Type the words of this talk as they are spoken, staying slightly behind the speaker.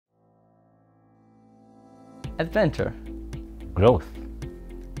Adventure. Growth.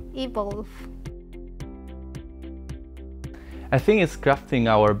 Evolve. I think it's crafting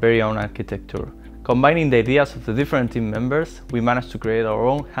our very own architecture. Combining the ideas of the different team members, we managed to create our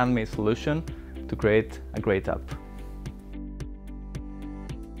own handmade solution to create a great app.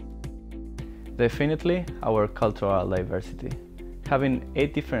 Definitely our cultural diversity. Having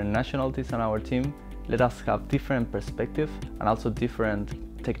 8 different nationalities on our team let us have different perspectives and also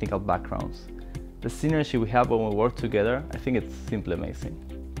different technical backgrounds. The synergy we have when we work together, I think it's simply amazing.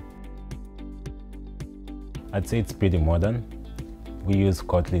 I'd say it's pretty modern. We use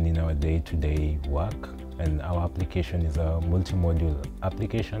Kotlin in our day-to-day work, and our application is a multi-module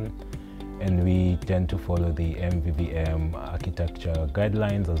application, and we tend to follow the MVVM architecture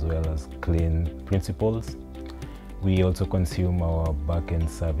guidelines as well as clean principles. We also consume our backend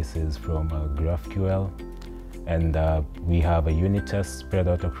services from GraphQL, and we have a unit test spread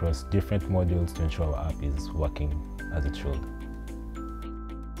out across different modules to ensure our app is working as it should.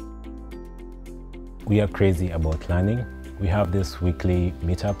 We are crazy about learning. We have this weekly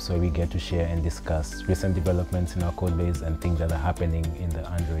meetups where we get to share and discuss recent developments in our code base and things that are happening in the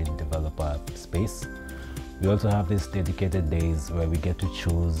Android developer space. We also have these dedicated days where we get to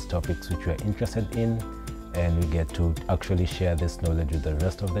choose topics which we are interested in, and we get to actually share this knowledge with the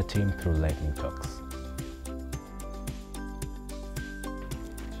rest of the team through lightning talks.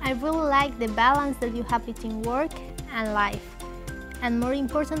 I really like the balance that you have between work and life. And more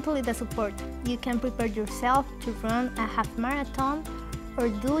importantly, the support. You can prepare yourself to run a half marathon or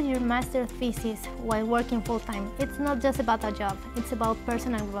do your master thesis while working full-time. It's not just about a job, it's about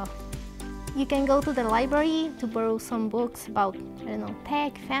personal growth. You can go to the library to borrow some books about,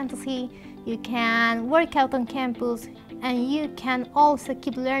 tech, fantasy. You can work out on campus, and you can also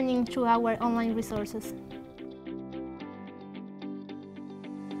keep learning through our online resources.